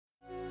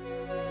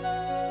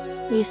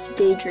I used to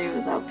daydream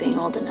about being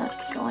old enough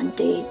to go on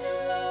dates.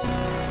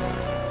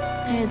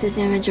 I had this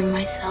image of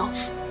myself.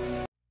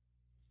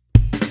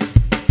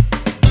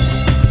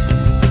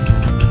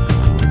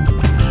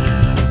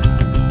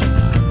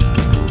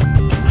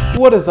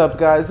 What is up,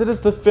 guys? It is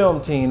the Film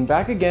Teen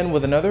back again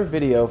with another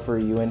video for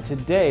you, and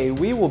today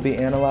we will be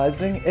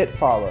analyzing It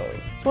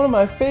Follows. It's one of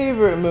my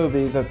favorite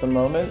movies at the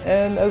moment,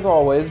 and as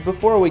always,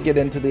 before we get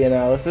into the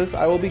analysis,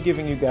 I will be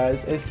giving you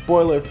guys a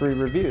spoiler-free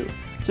review,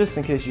 just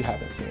in case you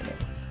haven't seen it.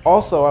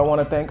 Also, I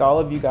want to thank all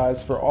of you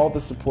guys for all the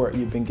support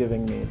you've been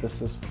giving me. The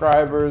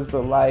subscribers,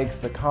 the likes,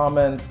 the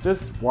comments,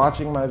 just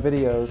watching my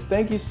videos.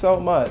 Thank you so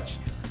much.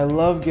 I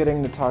love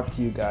getting to talk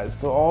to you guys,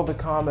 so all the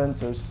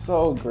comments are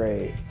so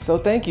great. So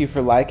thank you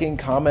for liking,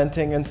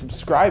 commenting, and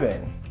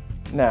subscribing.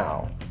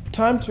 Now,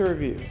 time to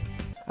review.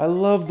 I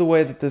love the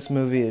way that this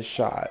movie is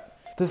shot.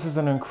 This is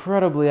an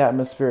incredibly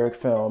atmospheric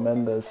film,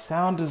 and the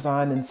sound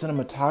design and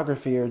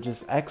cinematography are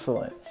just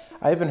excellent.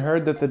 I even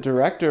heard that the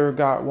director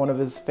got one of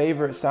his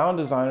favorite sound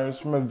designers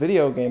from a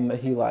video game that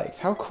he liked.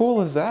 How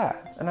cool is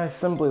that? And I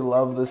simply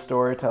love the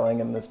storytelling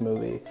in this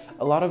movie.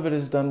 A lot of it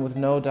is done with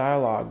no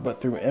dialogue, but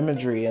through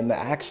imagery and the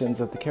actions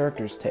that the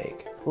characters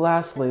take.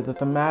 Lastly, the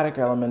thematic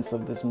elements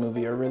of this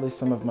movie are really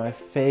some of my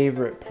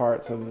favorite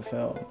parts of the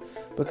film,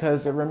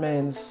 because it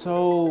remains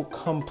so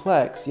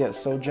complex yet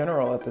so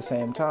general at the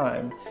same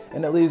time,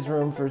 and it leaves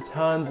room for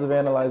tons of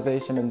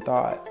analyzation and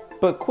thought.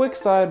 But quick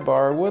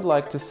sidebar, I would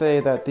like to say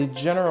that the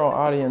general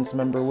audience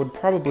member would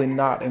probably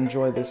not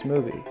enjoy this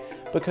movie,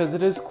 because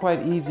it is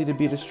quite easy to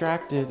be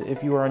distracted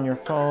if you are on your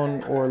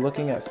phone or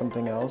looking at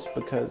something else,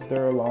 because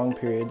there are long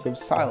periods of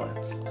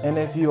silence. And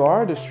if you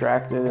are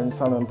distracted in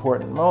some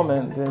important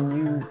moment, then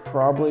you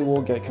probably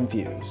will get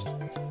confused.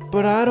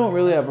 But I don't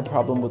really have a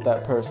problem with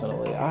that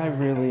personally. I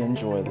really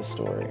enjoy the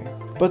story.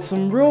 But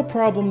some real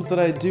problems that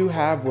I do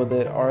have with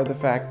it are the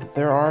fact that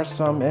there are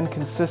some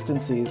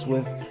inconsistencies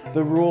with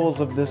the rules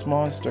of this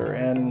monster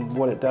and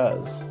what it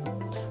does.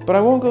 But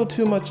I won't go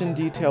too much in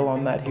detail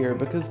on that here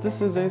because this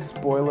is a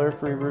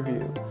spoiler-free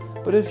review.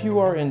 But if you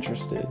are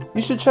interested,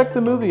 you should check the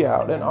movie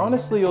out, and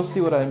honestly you'll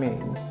see what I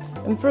mean.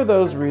 And for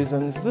those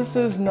reasons, this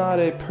is not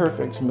a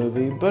perfect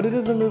movie, but it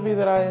is a movie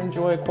that I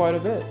enjoy quite a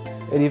bit.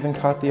 It even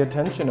caught the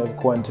attention of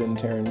Quentin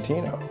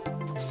Tarantino.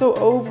 So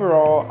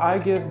overall, I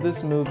give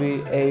this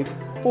movie a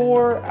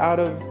 4 out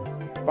of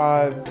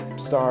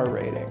 5-star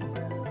rating.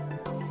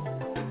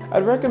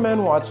 I'd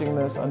recommend watching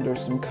this under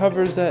some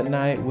covers at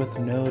night with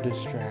no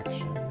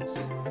distractions.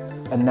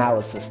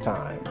 Analysis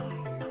time.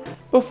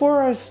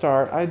 Before I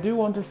start, I do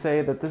want to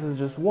say that this is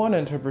just one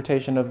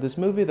interpretation of this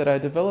movie that I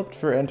developed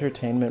for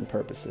entertainment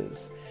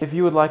purposes. If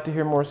you would like to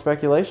hear more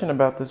speculation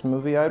about this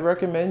movie, I'd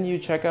recommend you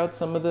check out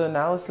some of the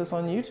analysis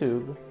on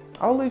YouTube.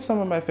 I'll leave some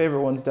of my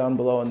favorite ones down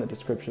below in the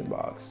description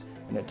box.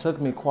 And it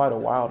took me quite a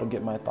while to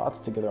get my thoughts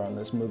together on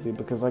this movie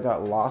because I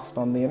got lost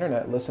on the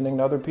internet listening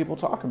to other people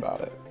talk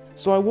about it.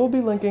 So I will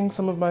be linking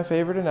some of my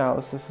favorite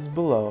analyses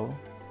below.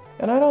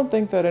 And I don't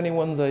think that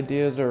anyone's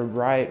ideas are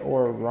right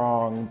or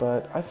wrong,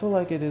 but I feel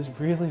like it is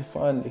really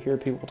fun to hear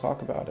people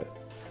talk about it.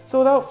 So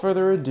without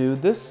further ado,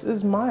 this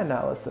is my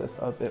analysis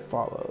of It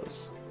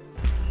Follows.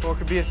 Or it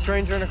could be a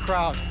stranger in a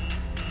crowd.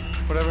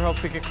 Whatever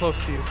helps it get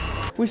close to you.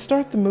 We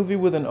start the movie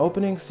with an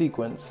opening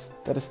sequence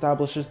that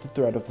establishes the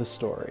thread of the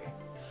story.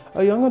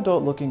 A young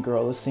adult-looking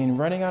girl is seen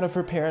running out of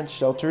her parents'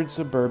 sheltered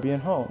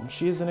suburban home.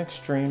 She is in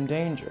extreme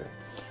danger,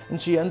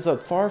 and she ends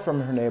up far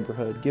from her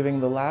neighborhood, giving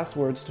the last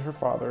words to her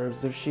father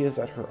as if she is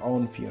at her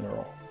own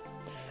funeral.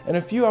 And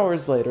a few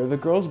hours later, the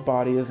girl's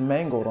body is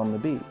mangled on the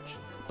beach,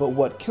 but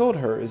what killed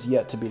her is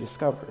yet to be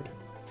discovered.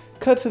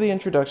 Cut to the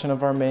introduction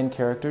of our main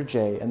character,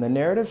 Jay, and the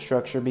narrative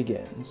structure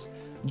begins.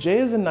 Jay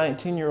is a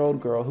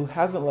 19-year-old girl who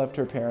hasn't left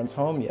her parents'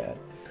 home yet.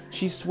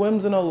 She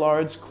swims in a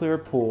large, clear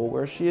pool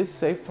where she is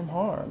safe from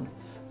harm.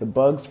 The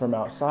bugs from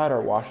outside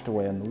are washed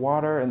away in the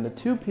water, and the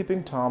two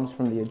peeping toms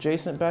from the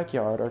adjacent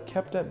backyard are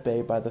kept at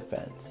bay by the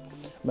fence.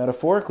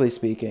 Metaphorically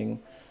speaking,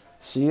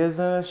 she is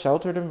in a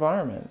sheltered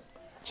environment.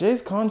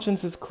 Jay's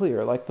conscience is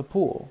clear, like the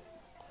pool.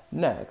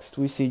 Next,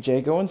 we see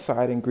Jay go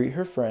inside and greet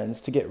her friends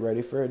to get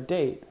ready for a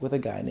date with a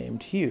guy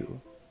named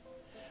Hugh.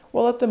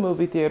 While at the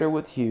movie theater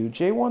with Hugh,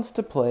 Jay wants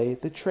to play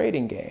the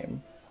trading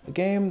game, a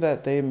game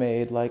that they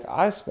made like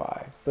I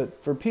Spy,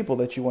 but for people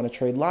that you want to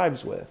trade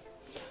lives with.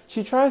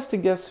 She tries to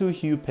guess who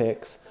Hugh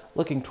picks,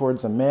 looking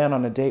towards a man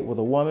on a date with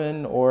a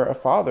woman or a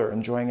father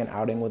enjoying an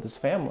outing with his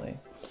family.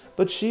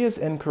 But she is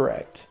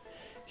incorrect.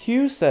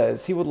 Hugh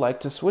says he would like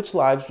to switch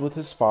lives with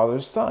his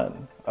father's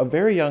son, a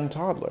very young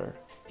toddler.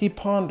 He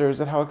ponders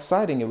at how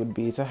exciting it would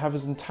be to have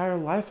his entire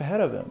life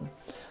ahead of him.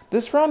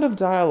 This round of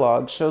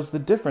dialogue shows the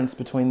difference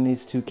between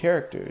these two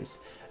characters.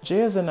 Jay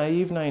is a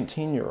naive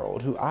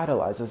 19-year-old who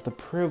idolizes the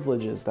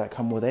privileges that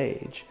come with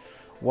age,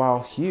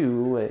 while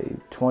Hugh, a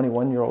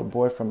 21-year-old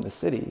boy from the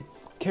city,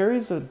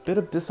 carries a bit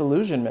of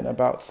disillusionment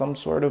about some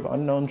sort of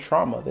unknown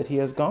trauma that he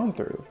has gone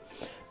through.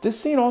 This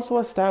scene also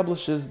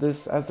establishes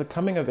this as a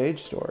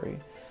coming-of-age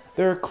story.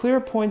 There are clear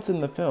points in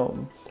the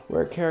film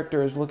where a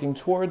character is looking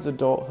towards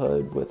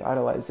adulthood with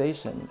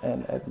idolization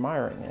and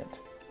admiring it.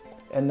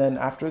 and then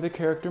after the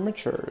character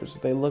matures,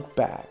 they look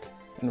back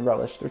and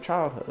relish their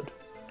childhood.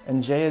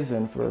 And Jay is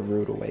in for a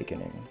rude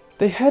awakening.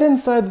 They head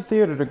inside the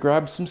theater to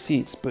grab some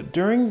seats, but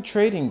during the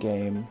trading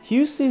game,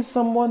 Hugh sees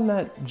someone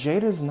that Jay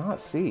does not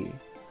see.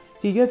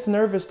 He gets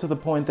nervous to the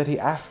point that he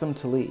asks them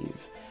to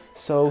leave,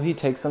 so he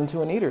takes them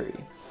to an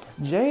eatery.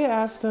 Jay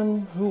asked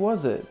him, who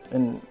was it?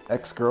 An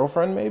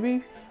ex-girlfriend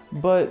maybe?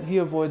 But he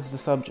avoids the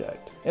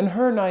subject. In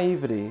her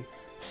naivety,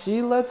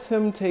 she lets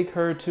him take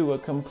her to a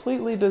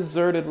completely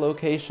deserted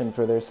location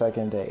for their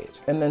second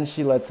date, and then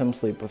she lets him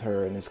sleep with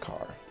her in his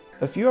car.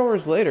 A few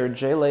hours later,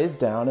 Jay lays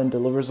down and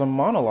delivers a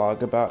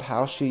monologue about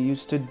how she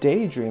used to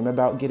daydream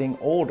about getting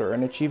older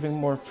and achieving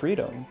more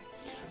freedom.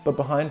 But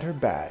behind her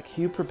back,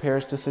 Hugh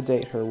prepares to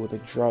sedate her with a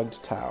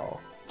drugged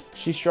towel.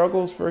 She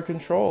struggles for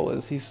control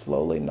as he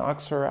slowly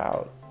knocks her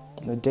out.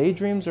 The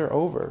daydreams are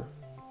over.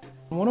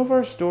 One of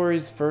our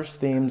story's first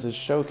themes is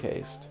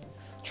showcased.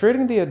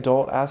 Treating the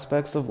adult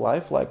aspects of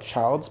life like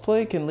child's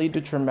play can lead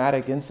to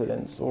traumatic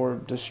incidents or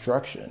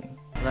destruction.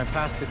 And I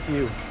passed it to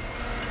you.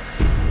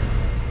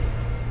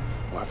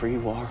 Whoever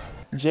you are.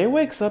 Jay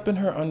wakes up in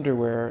her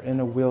underwear in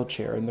a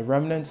wheelchair in the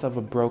remnants of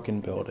a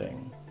broken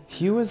building.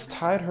 Hugh has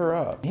tied her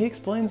up. He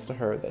explains to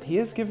her that he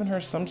has given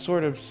her some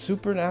sort of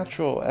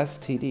supernatural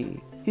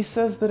STD. He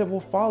says that it will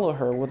follow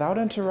her without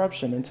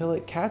interruption until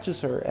it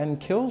catches her and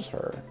kills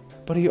her.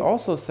 But he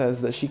also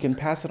says that she can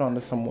pass it on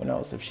to someone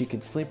else if she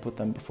can sleep with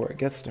them before it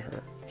gets to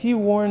her. He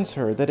warns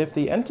her that if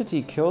the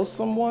entity kills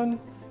someone,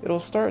 it'll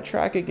start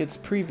tracking its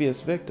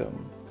previous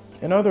victim.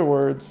 In other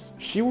words,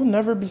 she will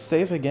never be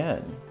safe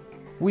again.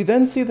 We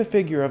then see the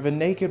figure of a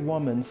naked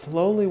woman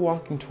slowly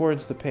walking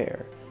towards the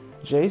pair.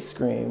 Jay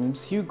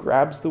screams, Hugh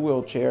grabs the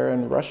wheelchair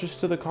and rushes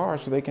to the car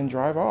so they can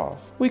drive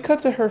off. We cut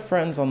to her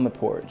friends on the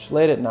porch,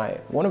 late at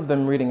night, one of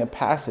them reading a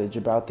passage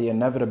about the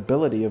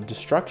inevitability of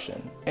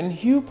destruction. And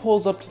Hugh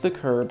pulls up to the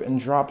curb and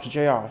drops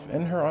Jay off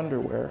in her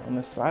underwear on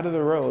the side of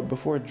the road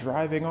before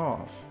driving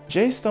off.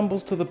 Jay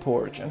stumbles to the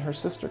porch and her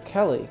sister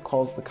Kelly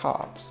calls the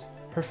cops.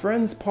 Her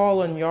friends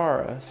Paul and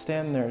Yara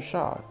stand there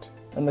shocked,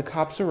 and the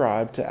cops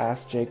arrive to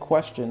ask Jay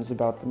questions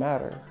about the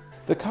matter.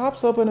 The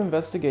cops open an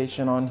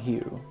investigation on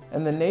Hugh,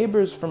 and the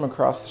neighbors from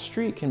across the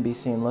street can be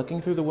seen looking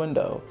through the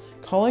window,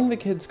 calling the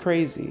kids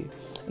crazy,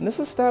 and this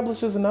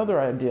establishes another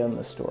idea in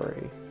the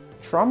story.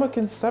 Trauma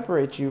can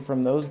separate you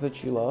from those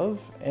that you love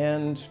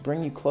and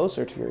bring you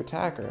closer to your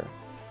attacker.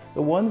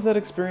 The ones that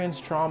experience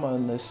trauma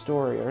in this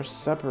story are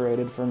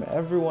separated from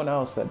everyone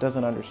else that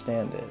doesn't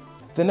understand it.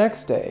 The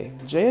next day,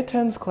 Jay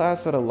attends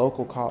class at a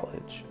local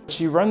college.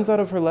 She runs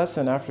out of her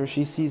lesson after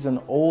she sees an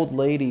old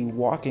lady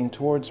walking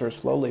towards her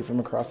slowly from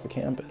across the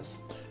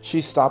campus.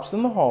 She stops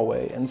in the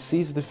hallway and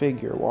sees the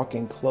figure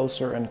walking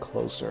closer and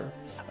closer,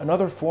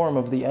 another form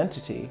of the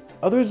entity.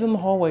 Others in the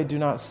hallway do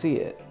not see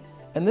it,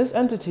 and this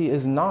entity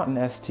is not an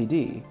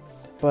STD,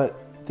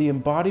 but the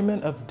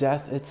embodiment of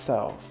death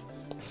itself,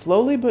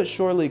 slowly but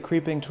surely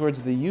creeping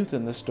towards the youth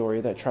in the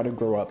story that try to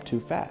grow up too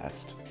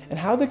fast. And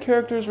how the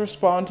characters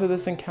respond to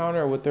this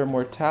encounter with their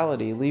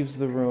mortality leaves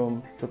the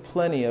room for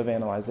plenty of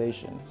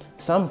analyzation.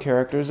 Some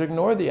characters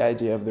ignore the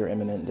idea of their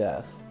imminent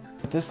death,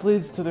 but this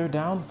leads to their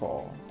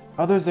downfall.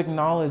 Others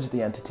acknowledge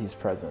the entity's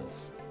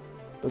presence,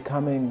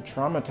 becoming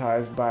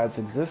traumatized by its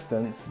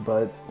existence,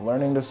 but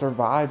learning to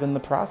survive in the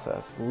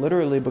process,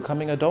 literally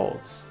becoming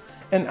adults.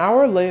 An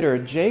hour later,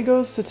 Jay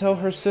goes to tell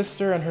her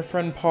sister and her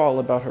friend Paul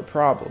about her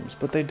problems,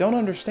 but they don't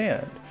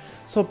understand.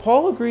 So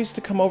Paul agrees to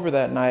come over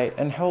that night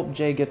and help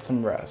Jay get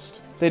some rest.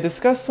 They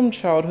discuss some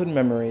childhood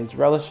memories,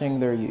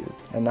 relishing their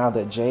youth. And now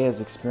that Jay has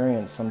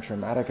experienced some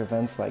traumatic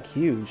events like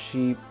Hugh,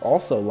 she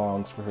also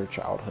longs for her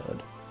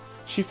childhood.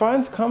 She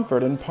finds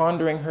comfort in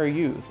pondering her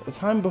youth, a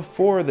time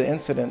before the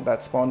incident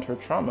that spawned her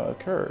trauma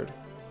occurred.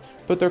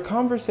 But their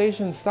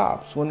conversation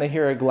stops when they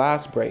hear a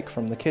glass break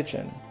from the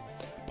kitchen.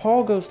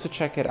 Paul goes to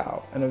check it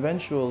out, and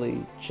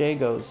eventually Jay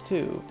goes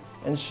too,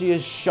 and she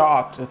is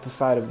shocked at the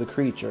sight of the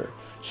creature.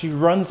 She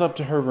runs up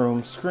to her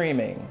room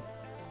screaming,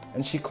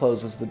 and she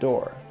closes the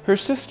door. Her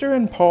sister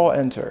and Paul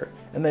enter,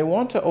 and they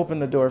want to open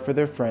the door for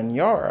their friend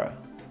Yara.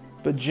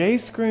 But Jay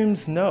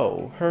screams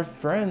no. Her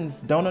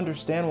friends don't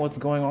understand what's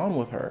going on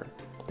with her.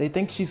 They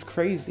think she's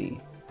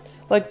crazy.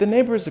 Like the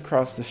neighbors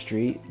across the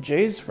street,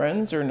 Jay's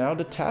friends are now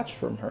detached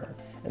from her,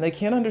 and they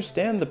can't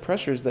understand the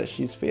pressures that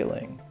she's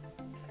feeling.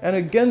 And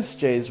against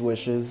Jay's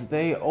wishes,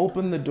 they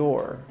open the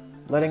door,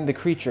 letting the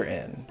creature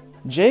in.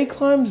 Jay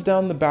climbs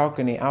down the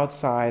balcony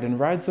outside and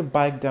rides a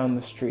bike down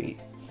the street.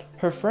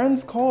 Her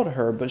friends called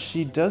her, but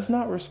she does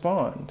not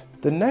respond.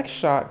 The next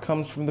shot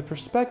comes from the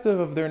perspective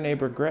of their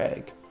neighbor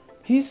Greg.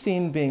 He's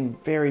seen being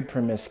very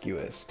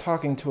promiscuous,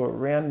 talking to a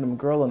random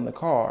girl in the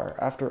car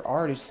after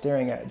already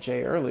staring at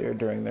Jay earlier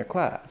during their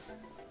class.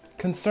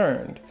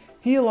 Concerned,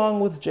 he along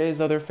with Jay's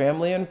other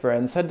family and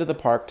friends head to the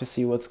park to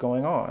see what's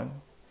going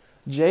on.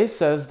 Jay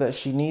says that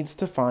she needs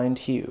to find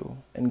Hugh,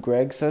 and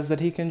Greg says that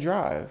he can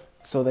drive.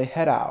 So they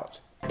head out.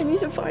 I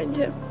need to find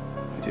him.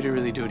 What did he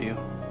really do to you?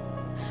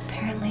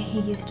 Apparently he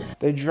used to.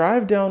 They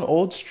drive down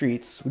old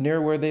streets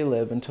near where they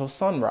live until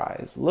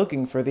sunrise,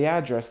 looking for the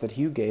address that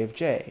Hugh gave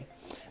Jay.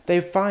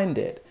 They find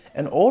it,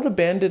 an old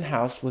abandoned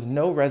house with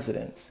no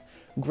residents.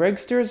 Greg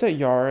stares at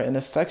Yara in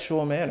a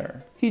sexual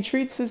manner. He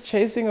treats his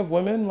chasing of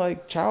women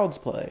like child's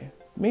play.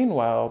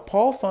 Meanwhile,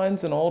 Paul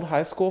finds an old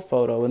high school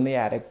photo in the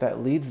attic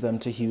that leads them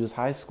to Hugh's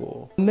high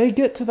school. When they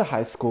get to the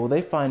high school,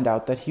 they find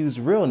out that Hugh's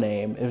real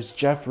name is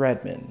Jeff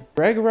Redmond.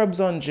 Greg rubs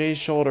on Jay's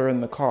shoulder in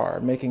the car,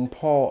 making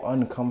Paul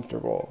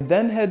uncomfortable. They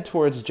then head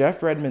towards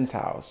Jeff Redmond's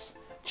house.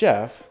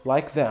 Jeff,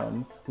 like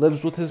them,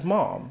 lives with his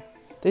mom.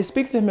 They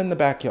speak to him in the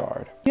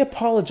backyard. He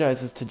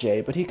apologizes to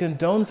Jay, but he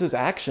condones his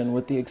action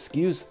with the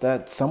excuse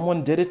that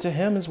someone did it to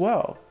him as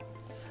well.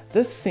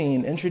 This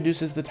scene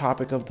introduces the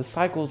topic of the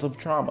cycles of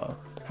trauma,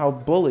 how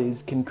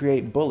bullies can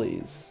create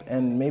bullies,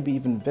 and maybe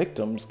even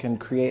victims can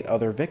create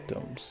other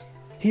victims.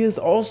 He is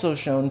also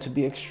shown to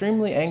be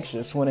extremely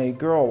anxious when a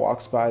girl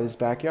walks by his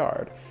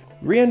backyard,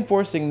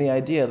 reinforcing the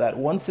idea that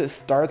once it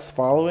starts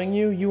following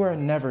you, you are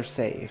never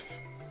safe.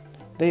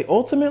 They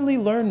ultimately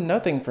learn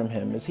nothing from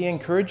him as he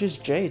encourages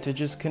Jay to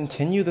just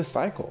continue the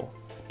cycle.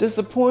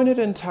 Disappointed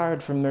and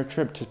tired from their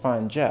trip to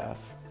find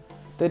Jeff,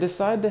 they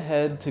decide to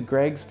head to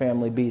Greg's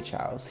family beach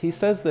house. He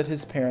says that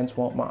his parents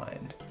won't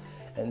mind,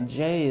 and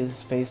Jay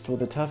is faced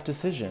with a tough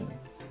decision.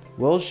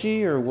 Will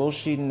she or will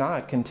she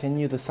not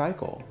continue the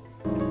cycle?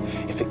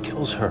 If it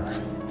kills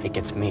her, it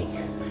gets me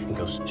and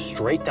goes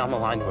straight down the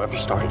line to whoever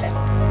started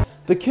it.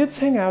 The kids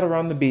hang out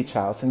around the beach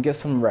house and get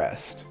some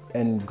rest,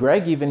 and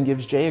Greg even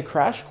gives Jay a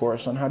crash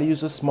course on how to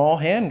use a small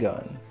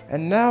handgun.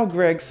 And now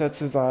Greg sets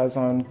his eyes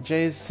on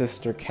Jay's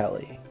sister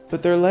Kelly.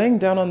 But they're laying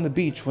down on the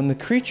beach when the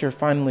creature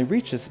finally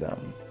reaches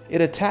them.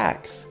 It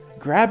attacks,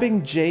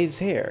 grabbing Jay's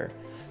hair.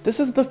 This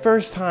is the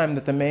first time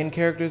that the main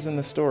characters in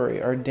the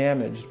story are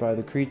damaged by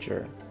the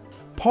creature.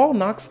 Paul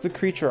knocks the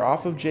creature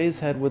off of Jay's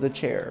head with a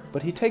chair,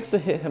 but he takes a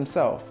hit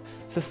himself,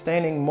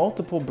 sustaining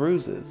multiple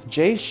bruises.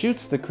 Jay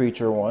shoots the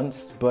creature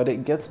once, but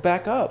it gets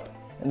back up,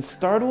 and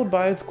startled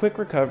by its quick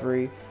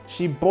recovery,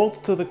 she bolts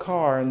to the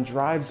car and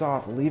drives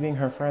off, leaving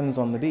her friends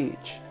on the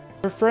beach.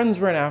 Her friends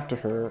run after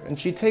her, and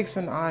she takes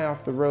an eye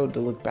off the road to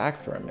look back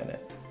for a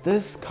minute.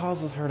 This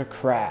causes her to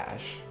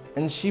crash,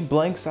 and she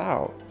blanks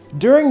out.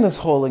 During this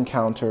whole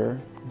encounter,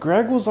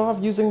 Greg was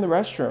off using the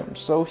restroom,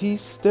 so he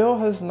still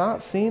has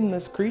not seen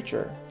this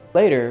creature.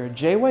 Later,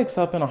 Jay wakes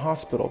up in a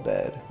hospital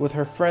bed, with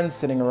her friends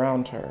sitting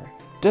around her.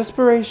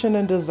 Desperation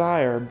and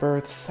desire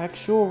birth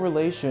sexual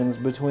relations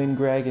between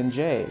Greg and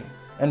Jay,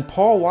 and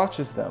Paul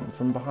watches them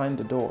from behind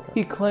a door.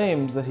 He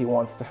claims that he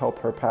wants to help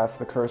her pass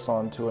the curse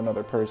on to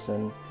another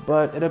person,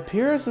 but it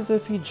appears as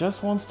if he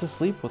just wants to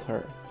sleep with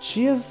her.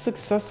 She has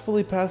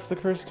successfully passed the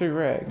curse to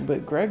Greg,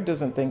 but Greg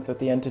doesn't think that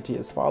the entity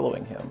is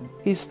following him.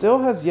 He still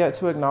has yet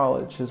to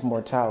acknowledge his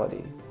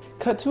mortality.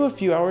 Cut to a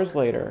few hours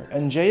later,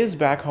 and Jay is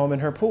back home in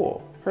her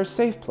pool, her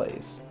safe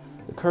place.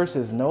 The curse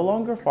is no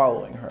longer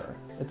following her.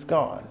 It's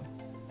gone.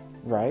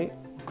 Right?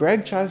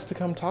 Greg tries to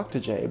come talk to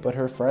Jay, but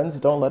her friends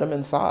don't let him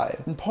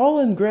inside. And Paul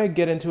and Greg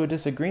get into a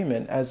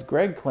disagreement as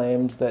Greg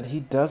claims that he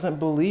doesn't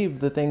believe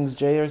the things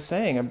Jay are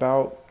saying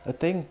about a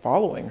thing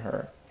following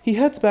her. He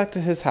heads back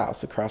to his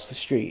house across the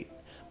street,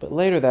 but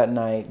later that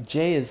night,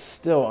 Jay is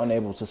still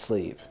unable to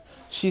sleep.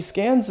 She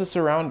scans the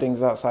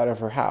surroundings outside of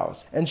her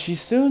house, and she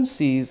soon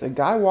sees a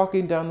guy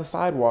walking down the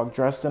sidewalk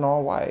dressed in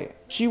all white.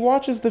 She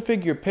watches the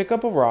figure pick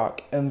up a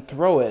rock and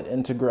throw it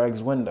into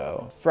Greg's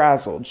window.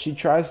 Frazzled, she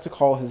tries to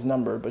call his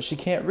number, but she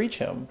can't reach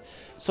him.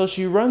 So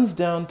she runs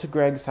down to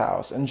Greg's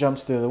house and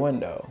jumps through the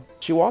window.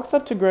 She walks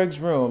up to Greg's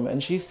room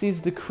and she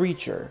sees the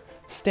creature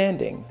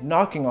standing,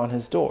 knocking on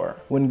his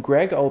door. When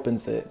Greg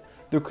opens it,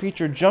 the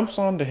creature jumps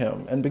onto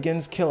him and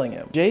begins killing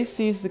him. Jay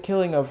sees the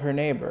killing of her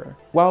neighbor.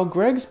 While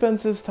Greg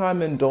spends his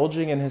time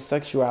indulging in his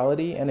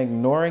sexuality and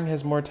ignoring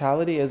his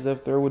mortality as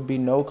if there would be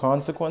no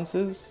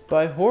consequences,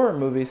 by horror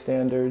movie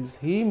standards,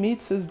 he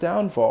meets his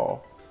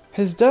downfall.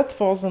 His death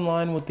falls in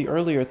line with the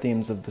earlier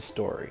themes of the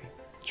story.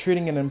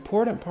 Treating an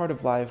important part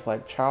of life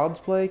like child's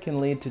play can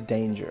lead to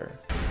danger.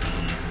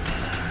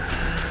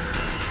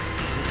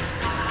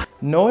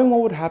 Knowing what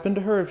would happen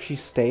to her if she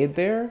stayed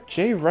there,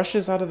 Jay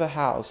rushes out of the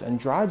house and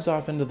drives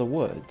off into the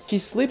woods. She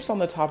sleeps on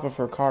the top of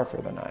her car for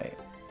the night,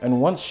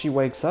 and once she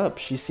wakes up,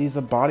 she sees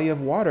a body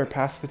of water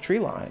past the tree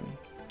line.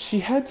 She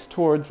heads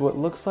towards what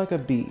looks like a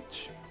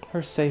beach,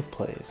 her safe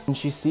place, and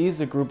she sees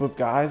a group of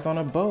guys on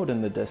a boat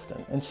in the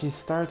distance, and she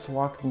starts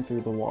walking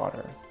through the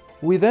water.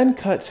 We then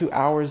cut to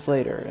hours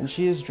later, and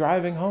she is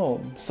driving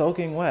home,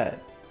 soaking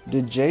wet.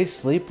 Did Jay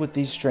sleep with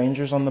these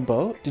strangers on the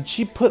boat? Did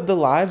she put the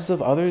lives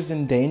of others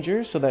in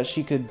danger so that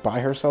she could buy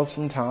herself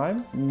some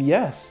time?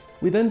 Yes.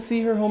 We then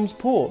see her home's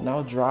pool,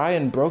 now dry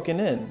and broken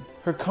in.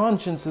 Her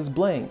conscience is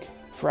blank,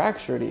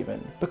 fractured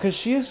even, because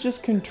she has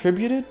just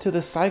contributed to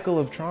the cycle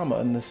of trauma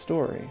in this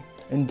story,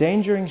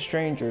 endangering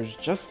strangers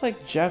just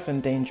like Jeff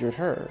endangered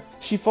her.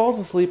 She falls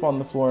asleep on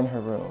the floor in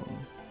her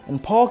room,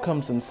 and Paul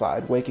comes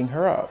inside, waking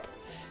her up.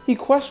 He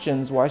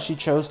questions why she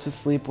chose to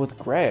sleep with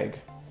Greg,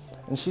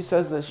 and she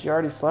says that she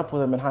already slept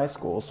with him in high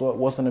school, so it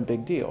wasn't a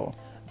big deal.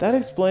 That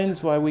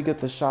explains why we get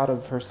the shot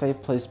of her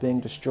safe place being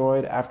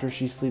destroyed after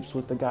she sleeps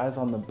with the guys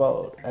on the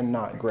boat and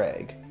not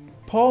Greg.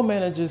 Paul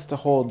manages to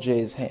hold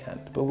Jay's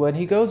hand, but when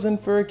he goes in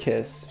for a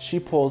kiss, she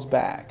pulls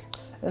back.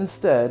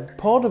 Instead,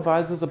 Paul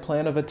devises a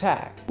plan of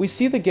attack. We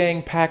see the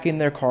gang packing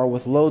their car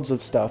with loads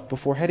of stuff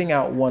before heading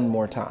out one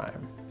more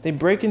time. They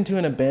break into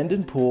an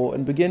abandoned pool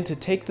and begin to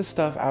take the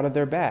stuff out of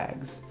their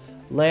bags.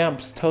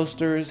 Lamps,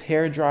 toasters,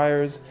 hair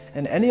dryers,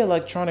 and any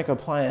electronic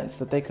appliance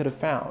that they could have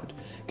found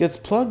gets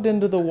plugged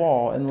into the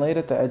wall and laid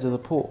at the edge of the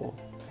pool.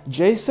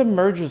 Jay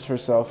submerges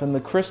herself in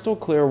the crystal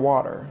clear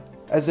water,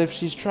 as if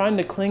she's trying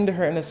to cling to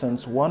her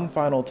innocence one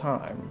final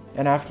time.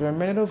 And after a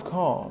minute of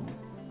calm,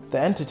 the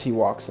entity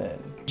walks in.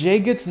 Jay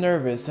gets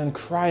nervous and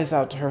cries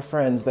out to her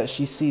friends that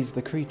she sees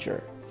the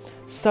creature.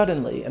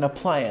 Suddenly, an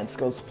appliance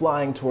goes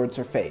flying towards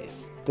her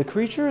face. The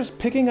creature is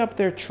picking up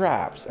their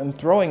traps and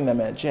throwing them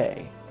at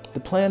Jay.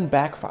 The plan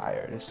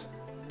backfires.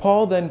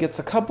 Paul then gets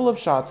a couple of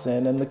shots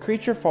in and the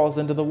creature falls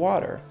into the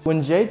water.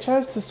 When Jay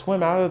tries to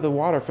swim out of the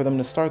water for them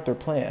to start their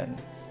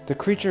plan, the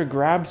creature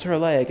grabs her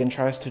leg and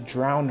tries to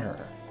drown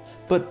her.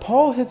 But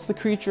Paul hits the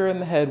creature in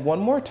the head one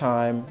more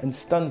time and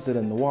stuns it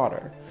in the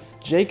water.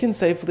 Jay can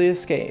safely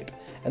escape,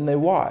 and they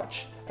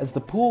watch as the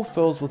pool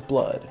fills with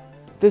blood.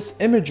 This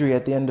imagery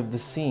at the end of the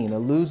scene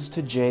alludes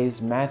to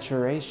Jay's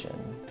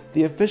maturation,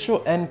 the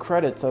official end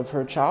credits of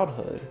her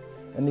childhood,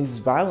 and these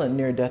violent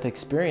near-death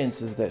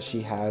experiences that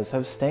she has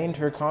have stained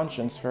her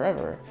conscience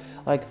forever,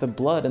 like the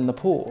blood in the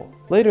pool.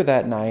 Later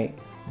that night,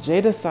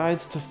 Jay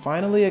decides to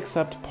finally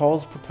accept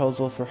Paul's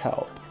proposal for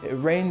help. It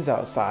rains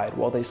outside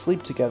while they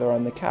sleep together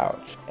on the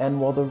couch,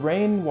 and while the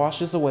rain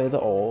washes away the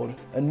old,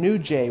 a new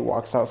Jay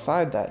walks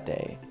outside that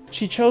day.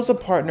 She chose a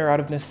partner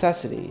out of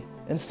necessity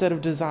instead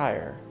of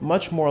desire,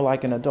 much more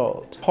like an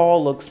adult.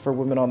 Paul looks for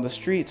women on the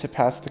street to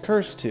pass the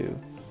curse to.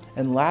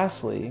 And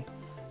lastly,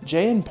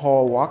 Jay and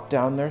Paul walk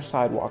down their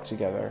sidewalk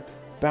together,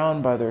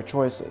 bound by their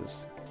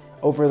choices.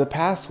 Over the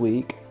past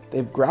week,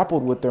 they've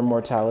grappled with their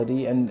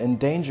mortality and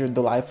endangered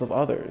the life of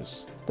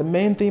others. The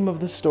main theme of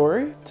the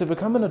story? To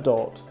become an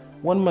adult,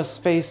 one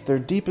must face their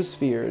deepest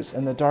fears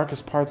and the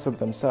darkest parts of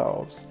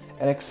themselves,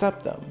 and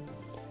accept them.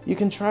 You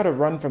can try to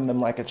run from them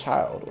like a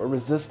child, or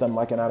resist them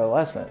like an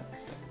adolescent,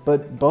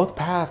 but both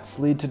paths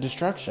lead to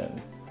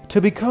destruction.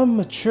 To become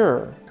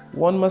mature,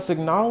 one must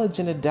acknowledge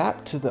and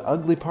adapt to the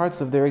ugly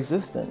parts of their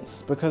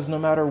existence, because no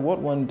matter what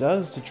one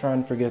does to try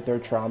and forget their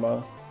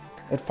trauma,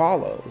 it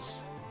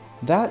follows.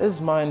 That is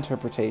my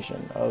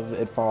interpretation of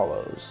It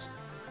Follows.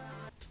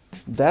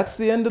 That's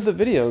the end of the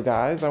video,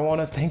 guys. I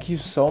want to thank you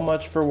so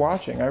much for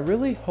watching. I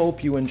really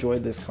hope you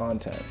enjoyed this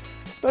content,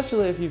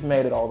 especially if you've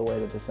made it all the way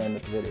to this end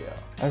of the video.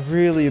 I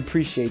really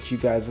appreciate you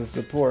guys'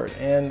 support,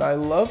 and I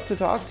love to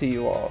talk to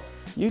you all.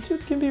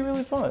 YouTube can be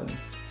really fun,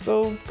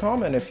 so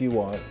comment if you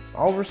want.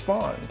 I'll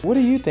respond. What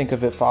do you think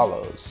of It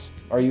Follows?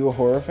 Are you a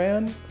horror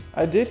fan?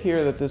 I did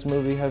hear that this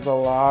movie has a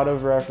lot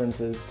of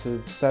references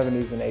to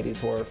 70s and 80s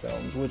horror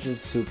films, which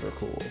is super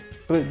cool.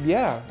 But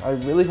yeah, I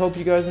really hope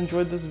you guys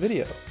enjoyed this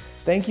video.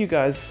 Thank you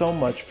guys so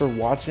much for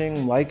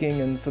watching,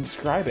 liking, and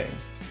subscribing.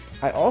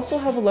 I also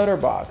have a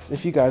letterbox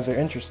if you guys are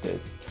interested.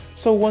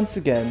 So once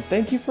again,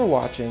 thank you for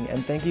watching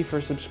and thank you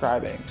for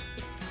subscribing.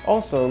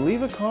 Also,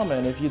 leave a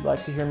comment if you'd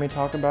like to hear me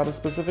talk about a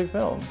specific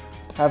film.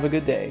 Have a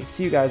good day.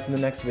 See you guys in the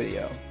next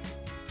video.